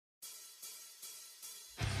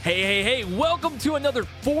Hey, welcome to another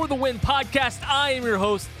For the Win podcast. I am your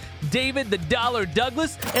host, David the Dollar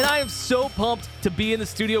Douglas, and I am so pumped to be in the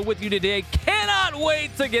studio with you today. Cannot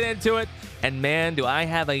wait to get into it. And man, do I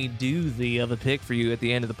have a doozy of a pick for you at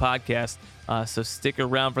the end of the podcast, so stick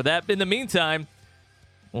around for that. In the meantime,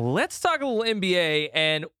 let's talk a little NBA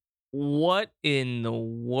and what in the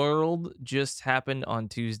world just happened on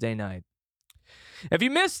Tuesday night. If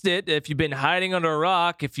you missed it, if you've been hiding under a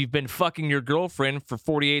rock, if you've been fucking your girlfriend for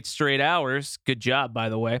 48 straight hours, good job, by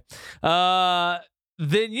the way,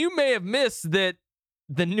 then you may have missed that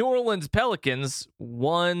the New Orleans Pelicans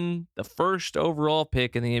won the first overall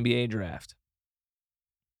pick in the NBA draft.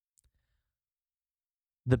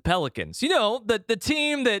 The Pelicans, the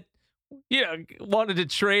team that wanted to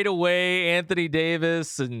trade away Anthony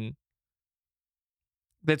Davis and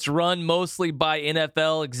that's run mostly by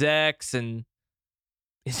NFL execs and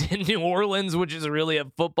is in New Orleans, which is really a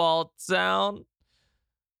football town.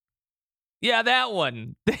 Yeah, that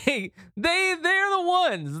one. They're the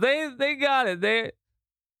ones. They got it.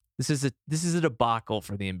 This is a debacle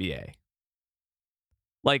for the NBA.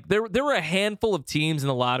 Like there were a handful of teams in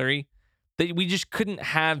the lottery that we just couldn't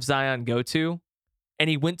have Zion go to, and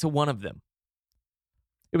he went to one of them.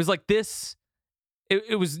 It was like this.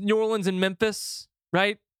 It was New Orleans and Memphis,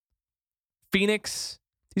 right? Phoenix.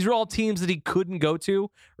 These are all teams that he couldn't go to,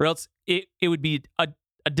 or else it would be a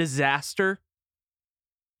disaster.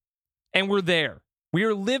 And we're there. We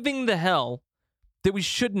are living the hell that we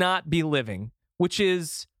should not be living, which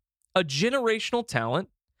is a generational talent,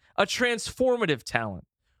 a transformative talent.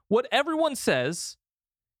 What everyone says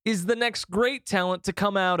is the next great talent to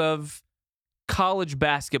come out of college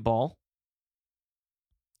basketball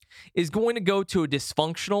is going to go to a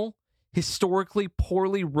dysfunctional, historically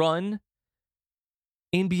poorly run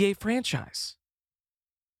NBA franchise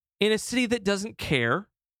in a city that doesn't care,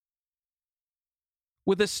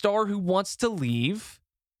 with a star who wants to leave,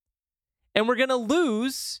 and we're going to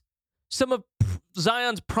lose some of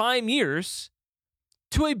Zion's prime years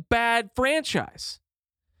to a bad franchise.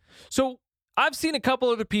 So I've seen a couple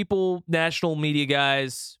other people, national media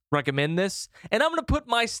guys, recommend this, and I'm going to put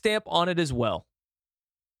my stamp on it as well.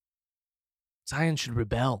 Zion should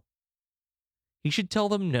rebel. He should tell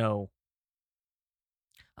them no.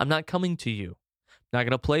 I'm not coming to you. I'm not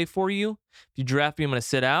going to play for you. If you draft me, I'm going to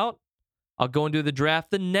sit out. I'll go and do the draft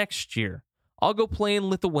the next year. I'll go play in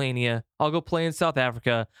Lithuania. I'll go play in South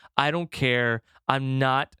Africa. I don't care. I'm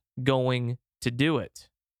not going to do it.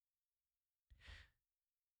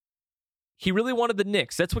 He really wanted the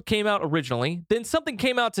Knicks. That's what came out originally. Then something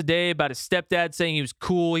came out today about his stepdad saying he was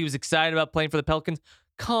cool. He was excited about playing for the Pelicans.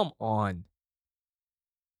 Come on.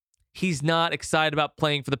 He's not excited about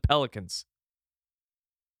playing for the Pelicans.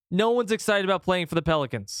 No one's excited about playing for the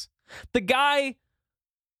Pelicans. The guy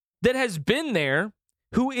that has been there,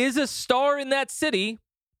 who is a star in that city,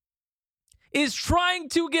 is trying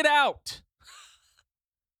to get out.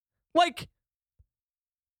 Like,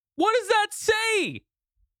 what does that say?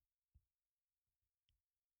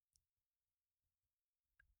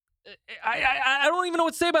 I don't even know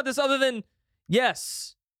what to say about this other than,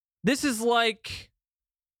 yes, this is like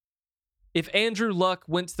if Andrew Luck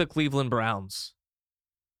went to the Cleveland Browns.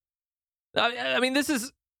 I mean, this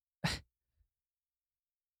is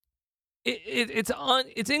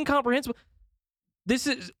it's incomprehensible. This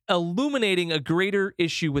is illuminating a greater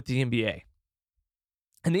issue with the NBA,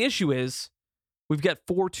 and the issue is we've got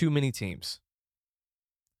 4 too many teams.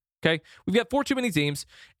 Okay, we've got 4 too many teams,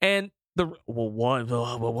 and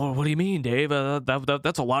what do you mean, Dave?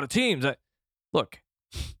 That's a lot of teams. Look,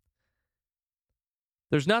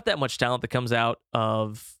 there's not that much talent that comes out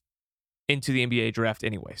of into the NBA draft,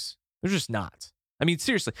 anyways. There's just not. I mean,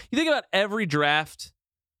 seriously, you think about every draft,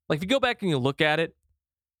 like if you go back and you look at it,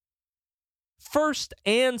 first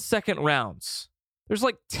and second rounds, there's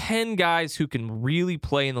like 10 guys who can really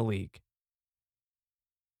play in the league.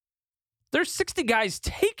 There's 60 guys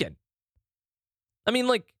taken. I mean,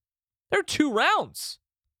 like, there are 2 rounds.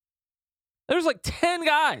 There's like 10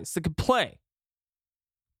 guys that could play.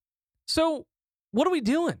 So, what are we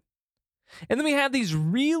doing? And then we have these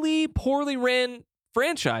really poorly ran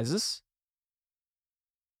franchises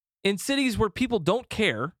in cities where people don't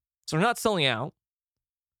care, so they're not selling out.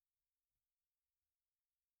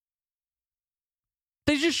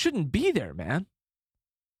 They just shouldn't be there, man.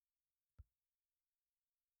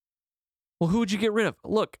 Well, who would you get rid of?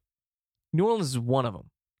 Look, New Orleans is one of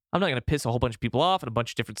them. I'm not going to piss a whole bunch of people off in a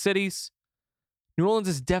bunch of different cities. New Orleans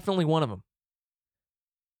is definitely one of them.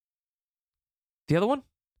 The other one?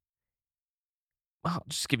 I'll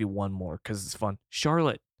just give you one more because it's fun.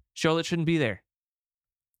 Charlotte. Charlotte shouldn't be there.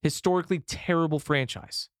 Historically terrible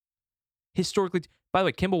franchise. Historically, by the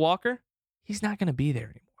way, Kemba Walker, he's not going to be there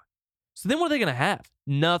anymore. So then what are they going to have?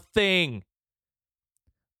 Nothing.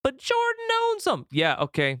 But Jordan owns them. Yeah,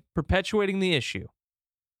 okay. Perpetuating the issue.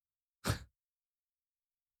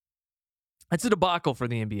 That's a debacle for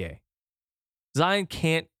the NBA. Zion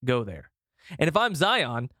can't go there. And if I'm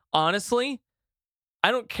Zion, honestly,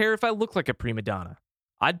 I don't care if I look like a prima donna.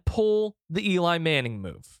 I'd pull the Eli Manning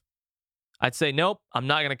move. I'd say, nope, I'm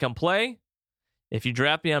not going to come play. If you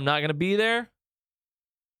draft me, I'm not going to be there.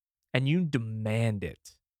 And you demand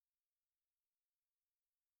it.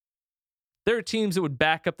 There are teams that would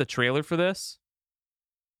back up the trailer for this.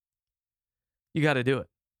 You got to do it.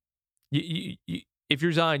 You, if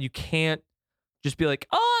you're Zion, you can't just be like,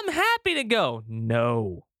 oh, I'm happy to go.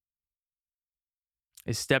 No.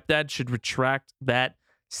 His stepdad should retract that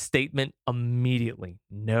statement immediately.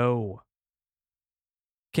 No.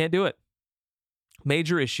 Can't do it.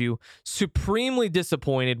 Major issue. Supremely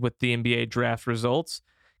disappointed with the NBA draft results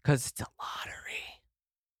because it's a lottery.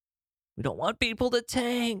 We don't want people to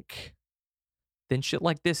tank. Then shit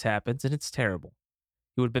like this happens and it's terrible.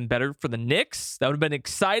 It would have been better for the Knicks. That would have been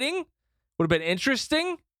exciting. Would have been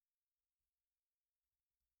interesting.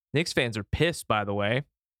 Knicks fans are pissed, by the way.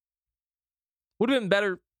 Would have been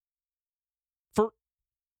better for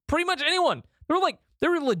pretty much anyone.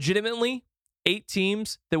 There were legitimately 8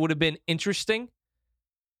 teams that would have been interesting.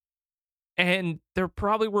 And there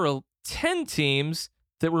probably were 10 teams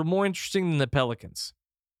that were more interesting than the Pelicans.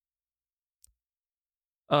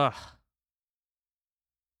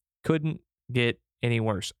 Couldn't get any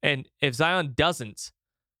worse. And if Zion doesn't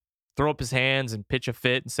throw up his hands and pitch a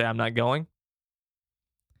fit and say, I'm not going,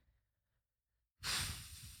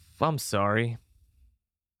 I'm sorry.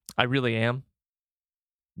 I really am.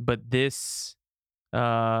 But this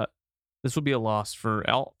will be a loss for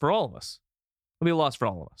all of us. It'll be a loss for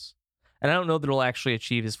all of us. And I don't know that it'll actually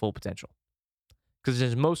achieve his full potential. Because in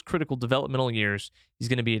his most critical developmental years, he's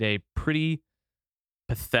going to be at a pretty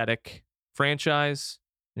pathetic franchise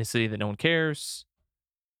in a city that no one cares,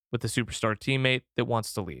 with a superstar teammate that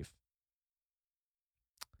wants to leave.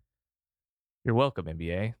 You're welcome,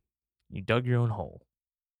 NBA. You dug your own hole.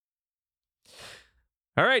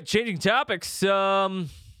 All right, changing topics. Let's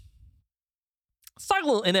talk a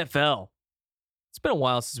little NFL. It's been a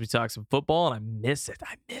while since we talked some football, and I miss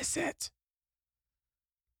it.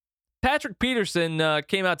 Patrick Peterson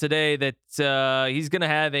came out today that he's going to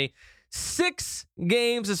have a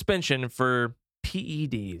 6-game suspension for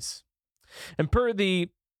PEDs. And per the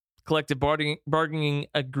collective bargaining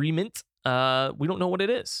agreement, we don't know what it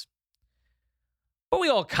is. But we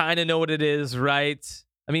all kind of know what it is, right?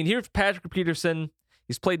 I mean, here's Patrick Peterson.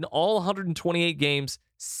 He's played in all 128 games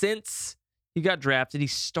since he got drafted. He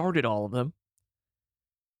started all of them.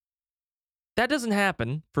 That doesn't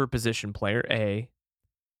happen for a position player, A.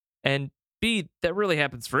 And B, that really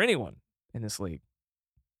happens for anyone in this league.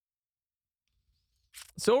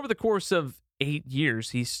 So over the course of 8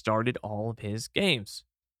 years, he started all of his games.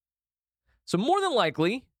 So more than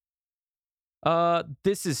likely,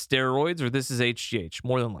 this is steroids or this is HGH.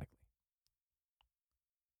 More than likely.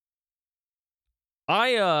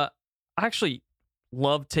 I actually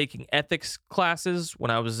loved taking ethics classes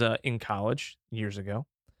when I was in college years ago.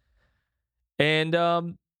 And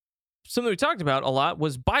something we talked about a lot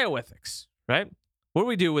was bioethics, right? What do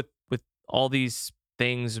we do with all these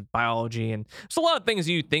things, biology, and there's a lot of things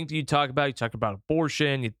you think that you talk about. You talk about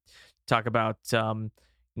abortion. You talk about the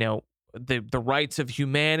rights of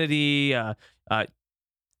humanity,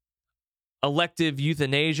 elective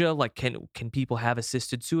euthanasia. Like can people have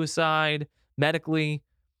assisted suicide medically?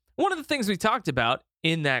 One of the things we talked about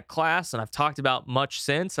in that class, and I've talked about much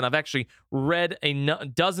since, and I've actually read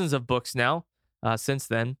dozens of books now since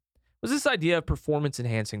then, was this idea of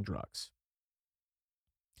performance-enhancing drugs.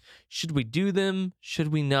 Should we do them? Should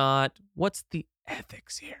we not? What's the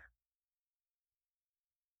ethics here?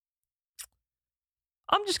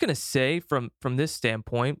 I'm just going to say from this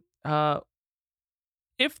standpoint,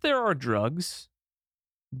 if there are drugs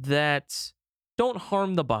that don't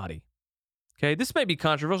harm the body, okay, this may be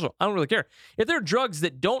controversial. I don't really care. If there are drugs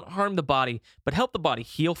that don't harm the body, but help the body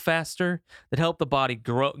heal faster, that help the body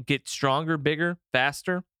grow, get stronger, bigger,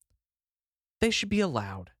 faster, they should be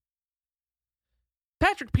allowed.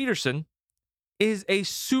 Patrick Peterson is a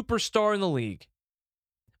superstar in the league.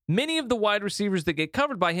 Many of the wide receivers that get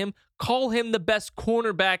covered by him call him the best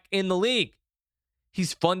cornerback in the league.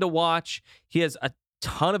 He's fun to watch. He has a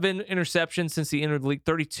ton of interceptions since he entered the league,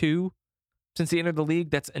 32 since he entered the league.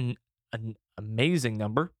 That's an amazing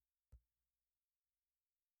number.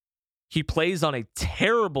 He plays on a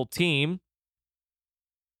terrible team,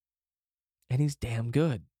 and he's damn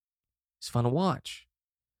good. He's fun to watch.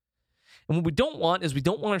 And what we don't want is we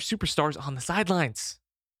don't want our superstars on the sidelines.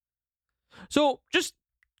 So just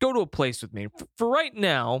go to a place with me. For right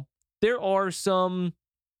now, there are some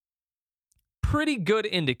pretty good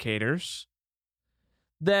indicators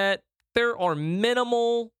that there are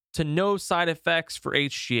minimal to no side effects for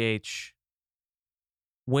HGH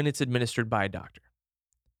when it's administered by a doctor.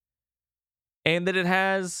 And that it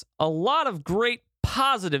has a lot of great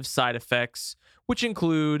positive side effects, which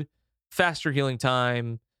include faster healing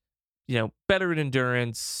time, better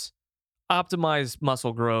endurance, optimized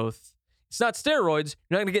muscle growth. It's not steroids.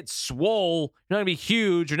 You're not going to get swole. You're not going to be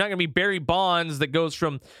huge. You're not going to be Barry Bonds that goes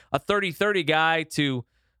from a 30-30 guy to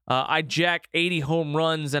I jack 80 home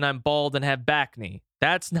runs and I'm bald and have back knee.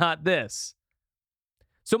 That's not this.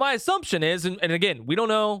 So my assumption is, and again, we don't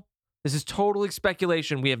know. This is totally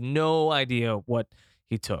speculation. We have no idea what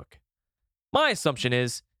he took. My assumption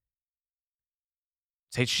is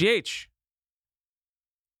it's HGH.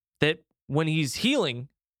 That when he's healing,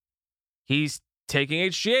 he's taking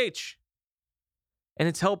HGH. And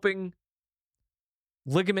it's helping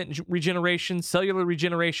ligament regeneration, cellular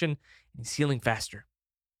regeneration, and he's healing faster.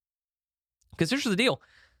 Because here's the deal.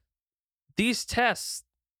 These tests,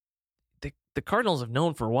 the Cardinals have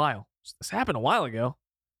known for a while. This happened a while ago.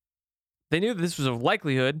 They knew that this was a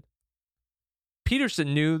likelihood.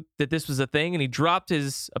 Peterson knew that this was a thing, and he dropped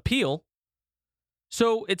his appeal.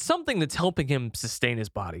 So it's something that's helping him sustain his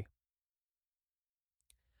body.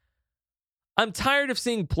 I'm tired of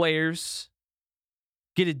seeing players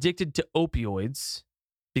get addicted to opioids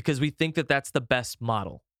because we think that that's the best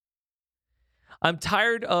model. I'm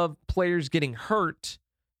tired of players getting hurt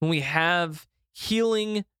when we have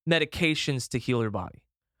healing medications to heal their body.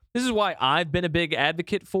 This is why I've been a big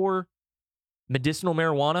advocate for medicinal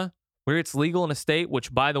marijuana, where it's legal in a state,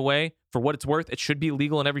 which, by the way, for what it's worth, it should be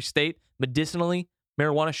legal in every state. Medicinally,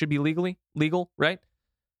 marijuana should be legal, right?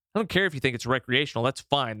 I don't care if you think it's recreational. That's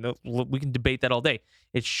fine. We can debate that all day.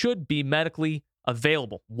 It should be medically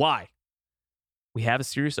available. Why? We have a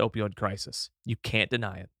serious opioid crisis. You can't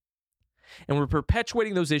deny it. And we're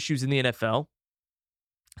perpetuating those issues in the NFL.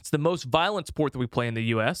 It's the most violent sport that we play in the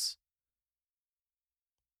U.S.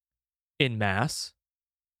 in mass.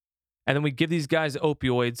 And then we give these guys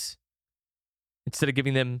opioids instead of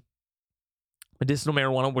giving them medicinal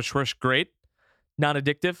marijuana, which works great,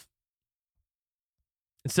 non-addictive.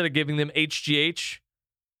 Instead of giving them HGH,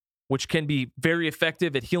 which can be very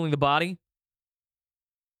effective at healing the body.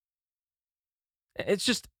 It's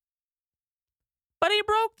just, but he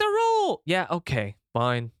broke the rule. Yeah, okay,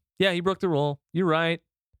 fine. Yeah, he broke the rule. You're right.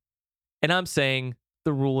 And I'm saying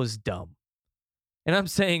the rule is dumb. And I'm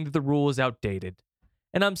saying that the rule is outdated.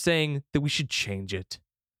 And I'm saying that we should change it.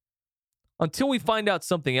 Until we find out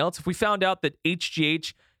something else, if we found out that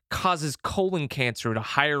HGH causes colon cancer at a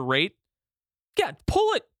higher rate, yeah,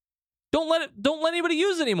 pull it. Don't let anybody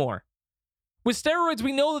use it anymore. With steroids,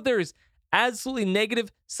 we know that there's absolutely negative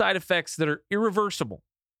side effects that are irreversible.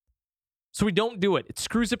 So we don't do it. It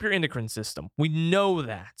screws up your endocrine system. We know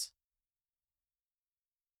that.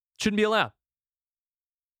 Shouldn't be allowed.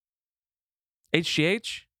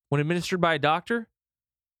 HGH, when administered by a doctor,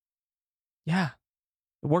 yeah,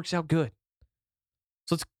 it works out good.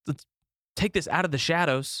 So let's take this out of the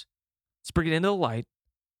shadows. Let's bring it into the light.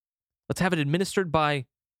 Let's have it administered by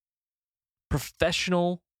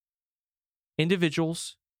professional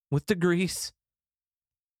individuals with degrees.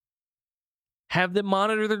 Have them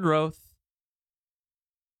monitor their growth.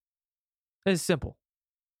 It's simple.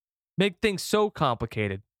 Make things so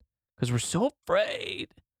complicated because we're so afraid.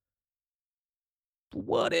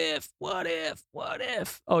 What if?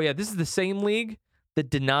 Oh, yeah, this is the same league that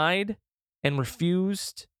denied and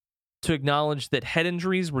refused to acknowledge that head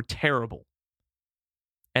injuries were terrible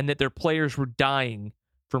and that their players were dying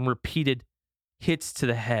from repeated hits to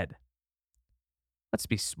the head. Let's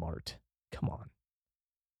be smart. Come on.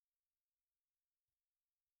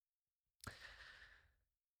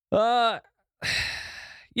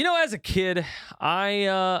 As a kid,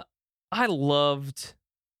 I loved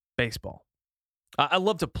baseball. I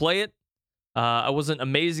loved to play it. I wasn't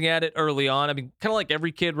amazing at it early on. I mean, kind of like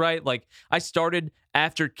every kid, right? Like, I started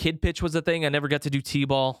after kid pitch was a thing. I never got to do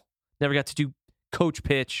t-ball. Never got to do coach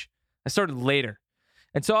pitch. I started later.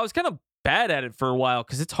 And so I was kind of bad at it for a while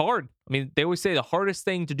because it's hard. I mean, they always say the hardest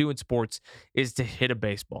thing to do in sports is to hit a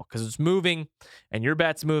baseball because it's moving and your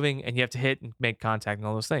bat's moving and you have to hit and make contact and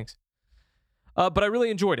all those things. But I really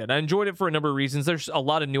enjoyed it. I enjoyed it for a number of reasons. There's a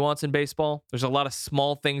lot of nuance in baseball. There's a lot of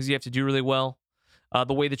small things you have to do really well.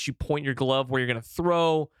 The way that you point your glove where you're going to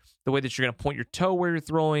throw, the way that you're going to point your toe where you're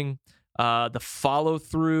throwing, the follow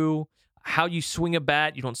through, how you swing a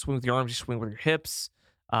bat. You don't swing with your arms, you swing with your hips.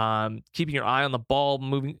 Keeping your eye on the ball,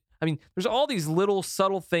 moving, I mean, there's all these little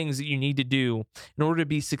subtle things that you need to do in order to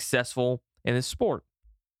be successful in this sport.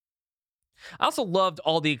 I also loved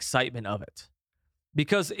all the excitement of it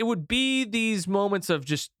because it would be these moments of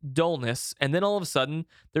just dullness, and then all of a sudden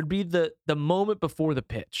there'd be the moment before the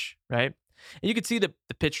pitch, right? And you could see the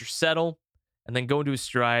pitcher settle and then go into his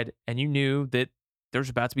stride, and you knew that there's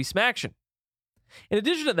about to be some action. In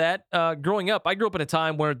addition to that, growing up, I grew up in a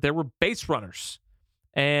time where there were base runners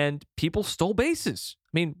and people stole bases.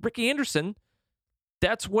 I mean, Ricky Henderson,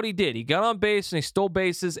 that's what he did. He got on base and he stole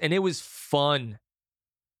bases, and it was fun.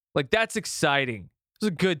 Like, that's exciting. It was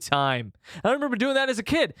a good time. I remember doing that as a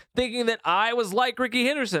kid, thinking that I was like Ricky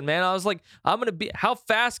Henderson, man. I was like, how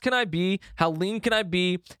fast can I be? How lean can I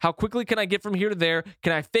be? How quickly can I get from here to there?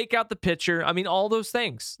 Can I fake out the pitcher? I mean, all those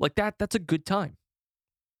things. Like that's a good time.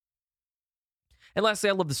 And lastly,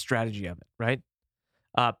 I love the strategy of it, right?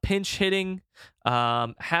 Pinch hitting,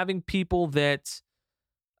 having people that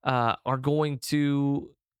are going to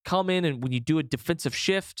come in, and when you do a defensive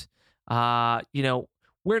shift,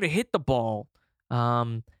 where to hit the ball,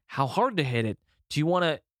 how hard to hit it. Do you want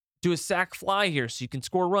to do a sac fly here so you can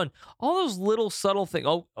score a run? All those little subtle things.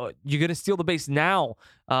 You're going to steal the base now.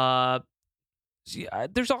 There's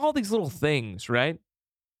all these little things, right,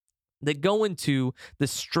 that go into the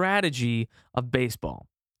strategy of baseball.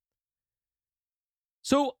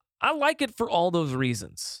 So I like it for all those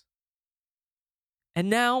reasons. And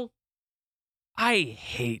now I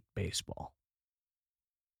hate baseball.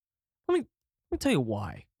 Let me tell you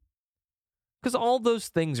why. Because all those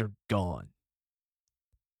things are gone.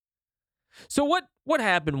 So what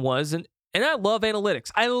happened was, and I love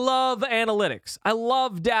analytics. I love analytics. I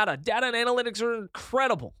love data. Data and analytics are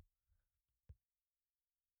incredible.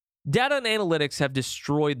 Data and analytics have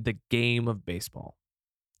destroyed the game of baseball.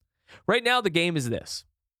 Right now, the game is this.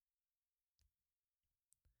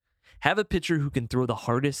 Have a pitcher who can throw the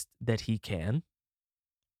hardest that he can.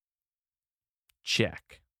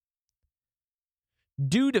 Check.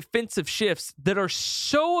 Do defensive shifts that are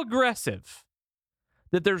so aggressive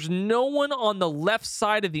that there's no one on the left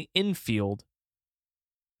side of the infield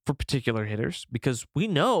for particular hitters, because we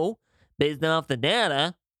know, based off the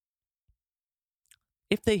data,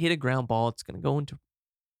 if they hit a ground ball, it's going to go into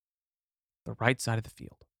the right side of the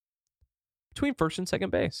field between first and second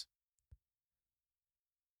base.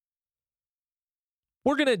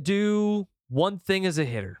 We're going to do one thing as a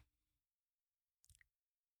hitter.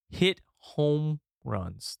 Hit home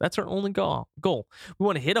runs. That's our only goal. We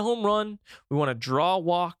want to hit a home run, we want to draw a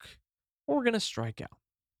walk, or we're going to strike out.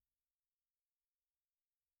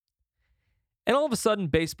 And all of a sudden,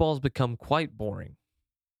 baseball has become quite boring.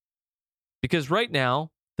 Because right now,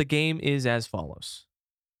 the game is as follows.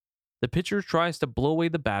 The pitcher tries to blow away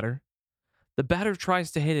the batter. The batter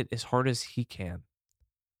tries to hit it as hard as he can.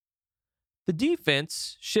 The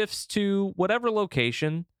defense shifts to whatever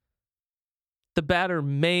location the batter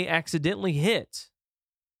may accidentally hit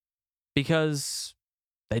because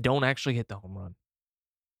they don't actually hit the home run.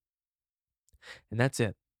 And that's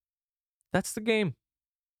it. That's the game.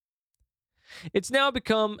 It's now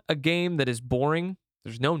become a game that is boring.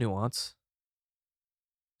 There's no nuance.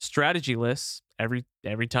 Strategyless.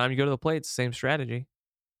 Every time you go to the plate, it's the same strategy.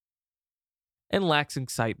 And lacks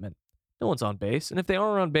excitement. No one's on base. And if they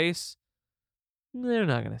are on base, they're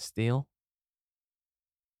not going to steal.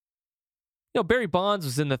 Barry Bonds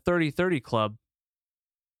was in the 30-30 club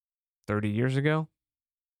 30 years ago.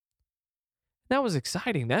 That was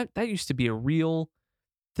exciting. That used to be a real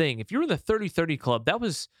thing. If you were in the 30-30 club,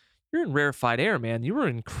 you're in rarefied air, man. You were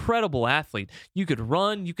an incredible athlete. You could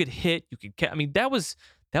run, you could hit, you could catch. I mean, that was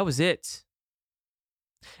it.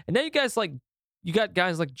 And now you got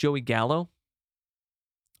guys like Joey Gallo,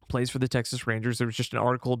 plays for the Texas Rangers. There was just an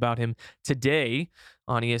article about him today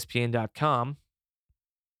on ESPN.com.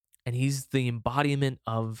 And he's the embodiment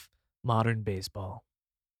of modern baseball.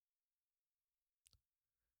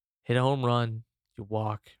 Hit a home run, you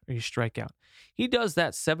walk, or you strike out. He does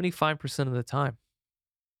that 75% of the time.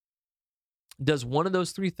 Does one of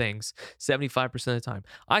those three things 75% of the time.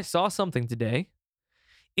 I saw something today.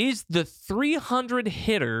 Is the 300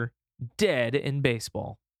 hitter dead in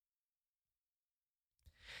baseball?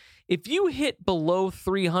 If you hit below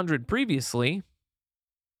 300 previously,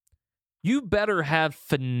 you better have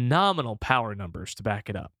phenomenal power numbers to back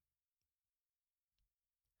it up.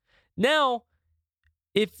 Now,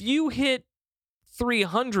 if you hit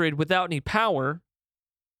 300 without any power,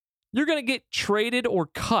 you're going to get traded or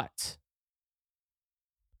cut.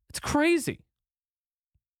 It's crazy.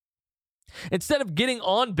 Instead of getting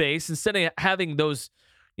on base, instead of having those,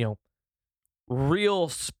 real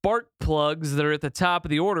spark plugs that are at the top of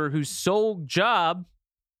the order whose sole job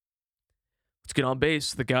Let's get on base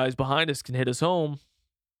so the guys behind us can hit us home.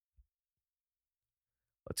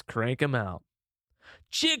 Let's crank them out.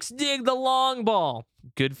 Chicks dig the long ball.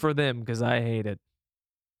 Good for them because I hate it.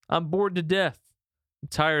 I'm bored to death. I'm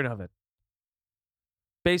tired of it.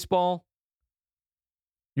 Baseball,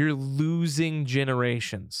 you're losing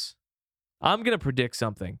generations. I'm going to predict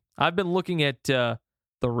something. I've been looking at the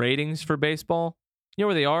ratings for baseball. You know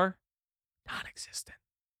where they are? Non-existent.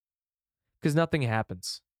 Because nothing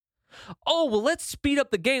happens. Oh, well, let's speed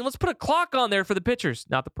up the game. Let's put a clock on there for the pitchers.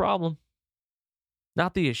 Not the problem.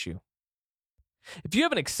 Not the issue. If you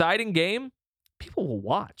have an exciting game, people will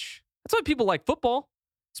watch. That's why people like football.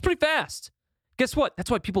 It's pretty fast. Guess what? That's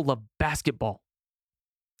why people love basketball.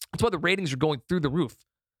 That's why the ratings are going through the roof.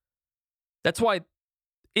 That's why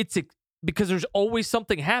because there's always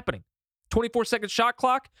something happening. 24-second shot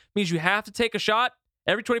clock means you have to take a shot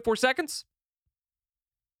every 24 seconds.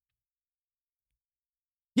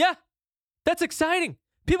 Yeah, that's exciting.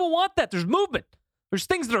 People want that. There's movement. There's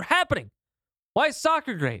things that are happening. Why is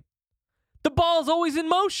soccer great? The ball is always in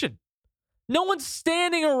motion. No one's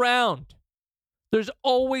standing around. There's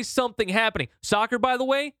always something happening. Soccer, by the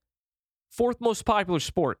way, 4th most popular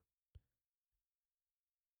sport.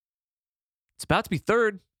 It's about to be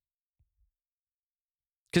 3rd.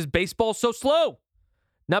 Because baseball's so slow.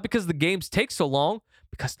 Not because the games take so long,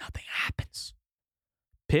 because nothing happens.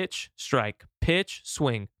 Pitch, strike, pitch,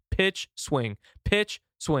 swing, pitch, swing, pitch,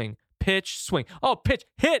 swing, pitch, swing. Oh, pitch,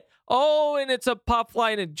 hit. Oh, and it's a pop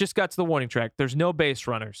fly and it just got to the warning track. There's no base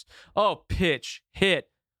runners. Oh, pitch, hit.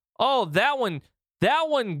 Oh, that one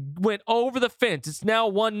went over the fence. It's now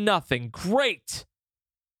 1-0. Great.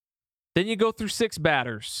 Then you go through 6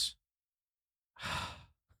 batters. There's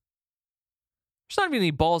not even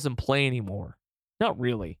any balls in play anymore. Not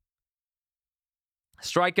really.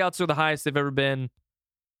 Strikeouts are the highest they've ever been.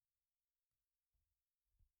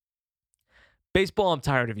 Baseball, I'm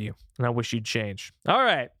tired of you, and I wish you'd change. All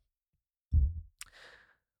right.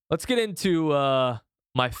 Let's get into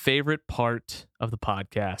my favorite part of the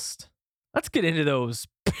podcast. Let's get into those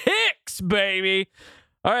picks, baby.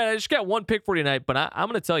 All right, I just got one pick for you tonight, but I'm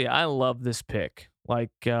going to tell you, I love this pick. I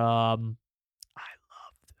love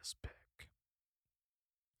this pick.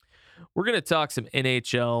 We're going to talk some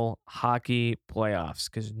NHL hockey playoffs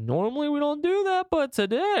because normally we don't do that, but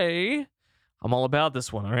today I'm all about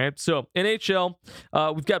this one, all right? So, NHL,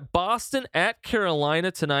 we've got Boston at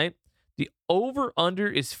Carolina tonight. The over-under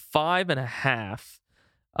is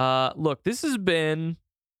 5.5. Look, this has been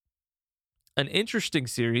an interesting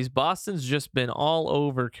series. Boston's just been all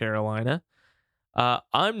over Carolina.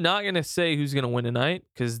 I'm not going to say who's going to win tonight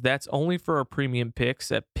because that's only for our premium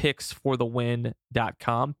picks at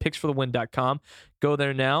picksforthewin.com. Picksforthewin.com. Go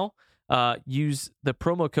there now. Use the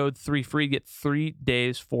promo code 3FREE. Get 3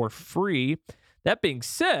 days for free. That being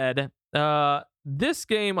said, this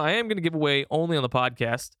game I am going to give away only on the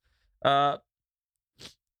podcast. I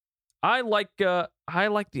like the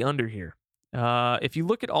under here. If you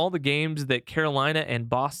look at all the games that Carolina and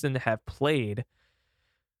Boston have played,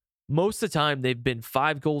 most of the time they've been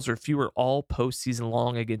 5 goals or fewer all postseason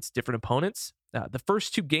long against different opponents. The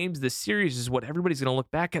first 2 games of this series is what everybody's going to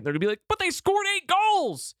look back at. And they're going to be like, but they scored 8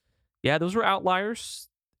 goals. Yeah, those were outliers,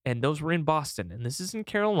 and those were in Boston. And this is in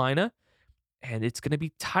Carolina, and it's going to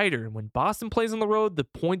be tighter. And when Boston plays on the road, the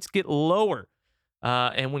points get lower.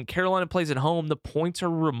 And when Carolina plays at home, the points are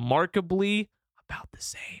remarkably about the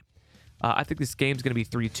same. I think this game's going to be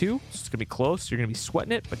 3-2. So it's going to be close. You're going to be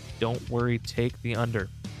sweating it, but don't worry. Take the under.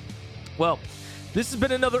 Well, this has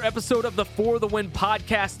been another episode of the For the Win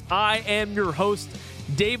podcast. I am your host,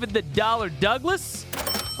 David the Dollar Douglas.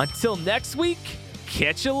 Until next week,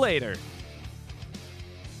 catch you later.